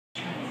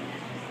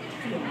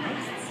For your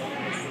next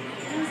service,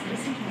 please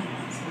listen to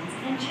announcements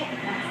and check the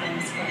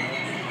platform screen.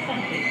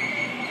 Thank you.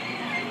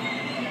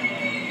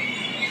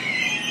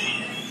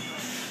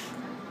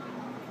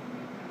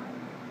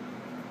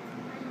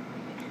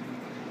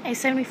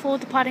 A74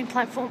 departing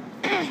platform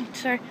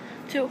so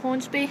to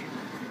Hornsby,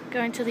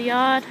 going to the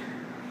yard.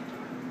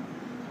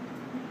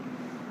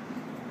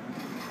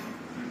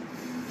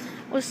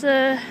 Was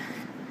the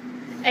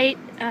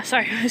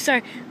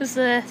was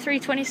the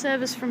 320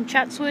 service from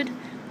Chatswood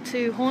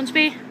to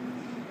Hornsby,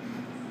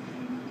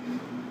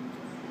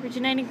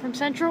 originating from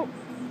Central.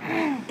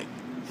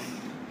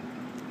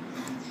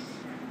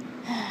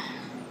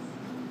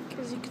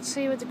 As you can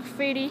see with the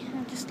graffiti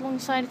just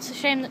alongside, it's a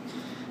shame that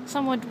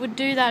someone would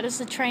do that as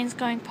the train's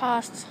going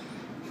past.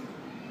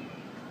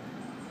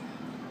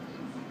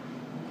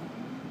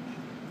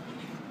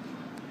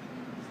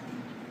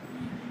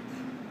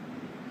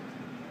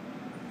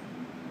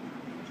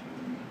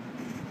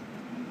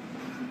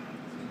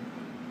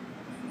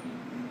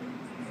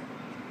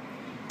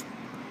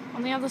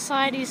 On the other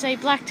side is a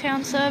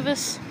Blacktown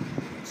service,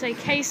 it's a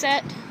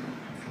K-set,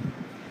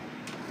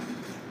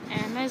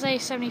 and there's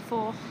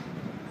A74.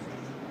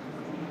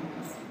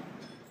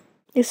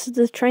 This is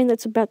the train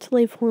that's about to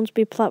leave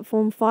Hornsby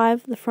Platform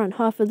 5. The front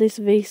half of this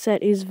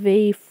V-set is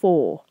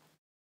V4.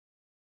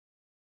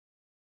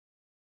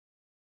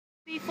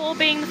 V4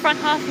 being the front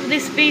half of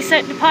this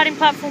V-set departing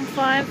Platform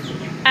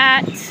 5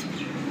 at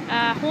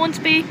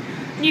Hornsby,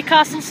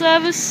 Newcastle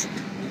service.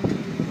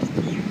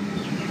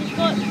 You've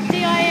got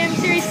DIM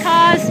series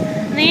cars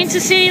and the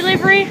Intercity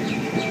livery,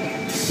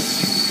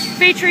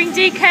 featuring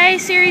DK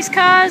series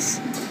cars,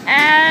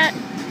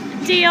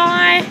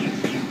 DI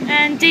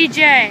and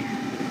DJ.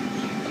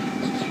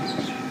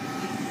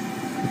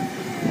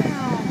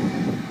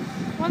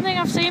 One thing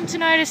I've seemed to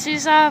notice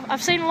is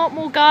I've seen a lot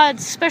more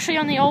guards, especially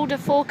on the older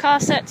 4-car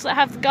sets that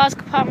have the guards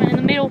compartment in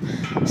the middle.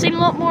 I've seen a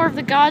lot more of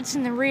the guards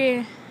in the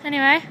rear.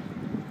 Anyway,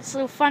 it's a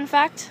little fun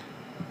fact.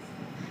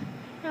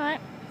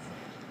 Alright.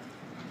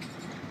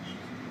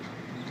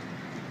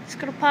 It's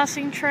got a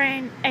passing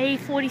train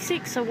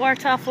A46, so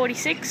Waratah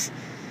 46,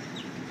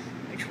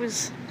 which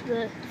was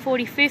the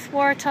 45th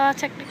Waratah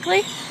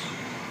technically,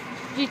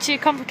 due to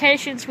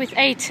complications with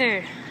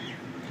A2.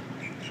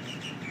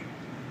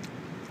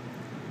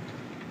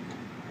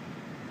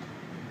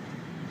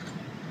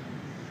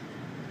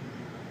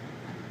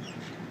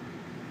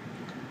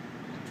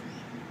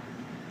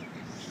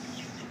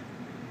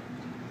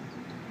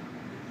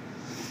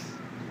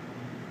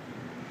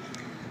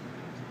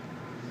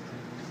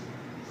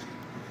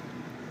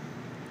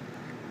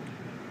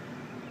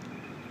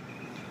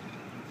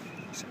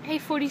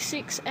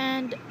 A46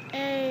 and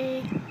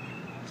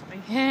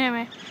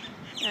anyway,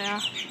 yeah.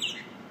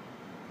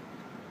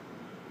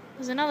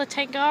 There's another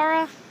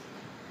Tangara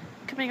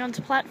coming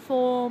onto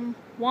platform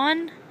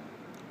 1.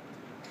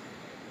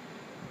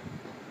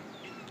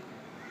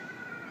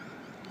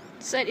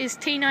 Set is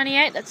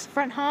T98, that's the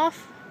front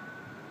half.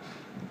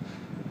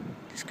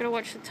 Just gotta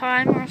watch the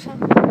time or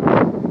something.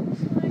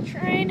 Slow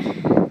train.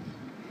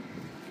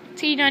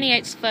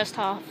 T98's the first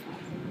half.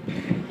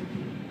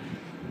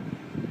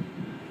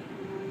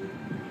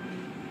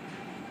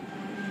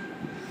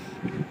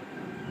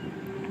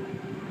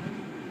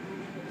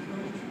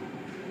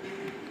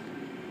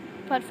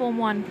 Platform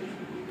 1.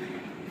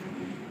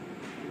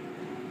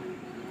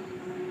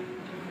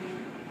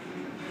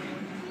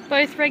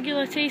 Both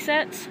regular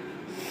T-sets.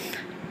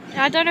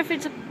 I don't know if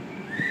it's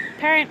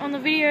apparent on the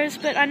videos,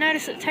 but I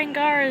noticed that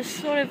Tangara is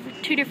sort of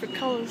 2 different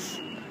colours.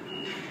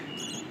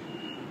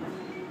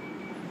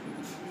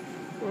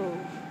 Whoa.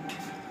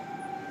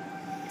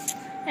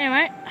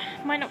 Anyway,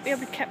 might not be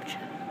able to capture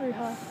very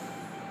hard.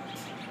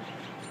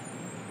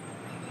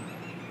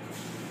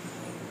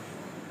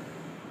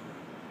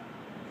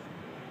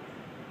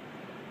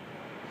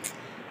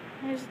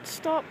 As it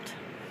stopped.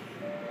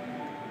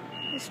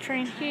 This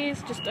train here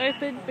is just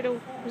open, but it'll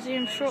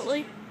resume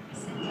shortly.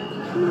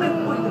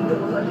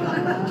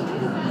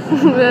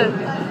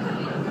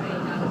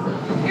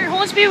 Here at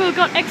Hornsby we've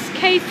got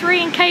XK3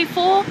 and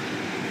K4,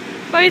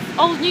 both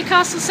old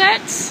Newcastle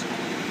sets.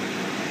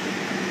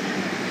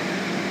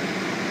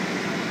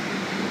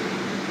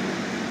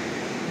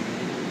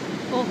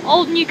 Or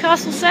old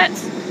Newcastle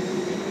sets.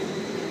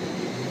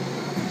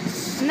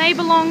 And they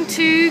belong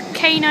to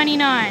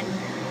K99.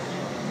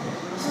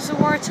 This is a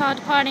Waratah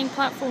departing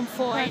platform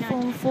 4,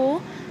 platform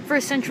 4 for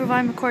a Central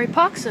via Macquarie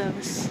Park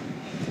service.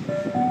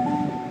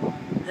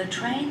 The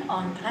train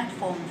on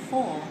platform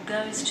 4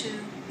 goes to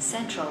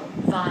Central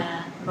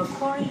via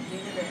Macquarie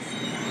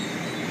University.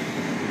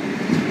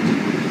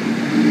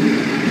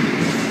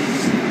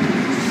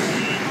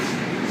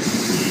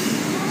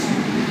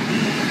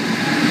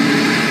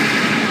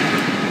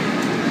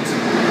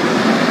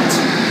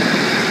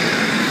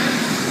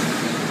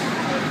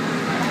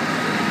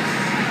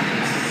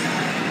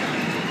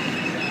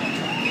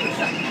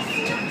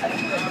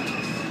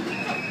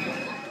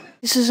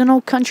 This is an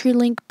old Country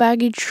Link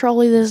baggage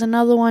trolley. There's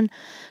another one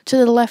to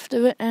the left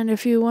of it, and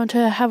if you want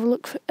to have a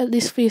look at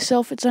this for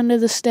yourself, it's under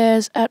the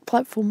stairs at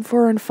platform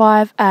 4 and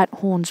 5 at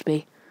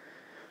Hornsby.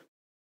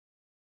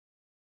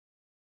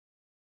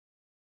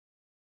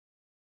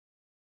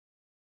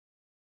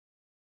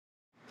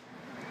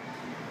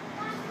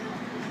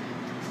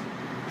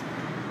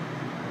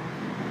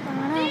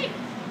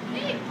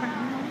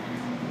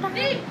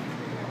 Nick,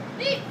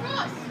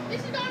 Ross,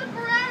 this is Donna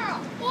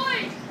Pereira.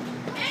 Boys,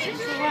 This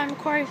is the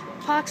Macquarie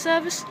Park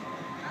service.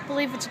 I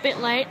believe it's a bit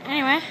late.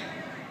 Anyway,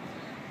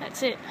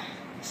 that's it.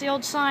 It's the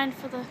old sign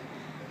for the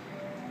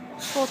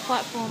 4th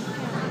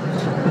platform.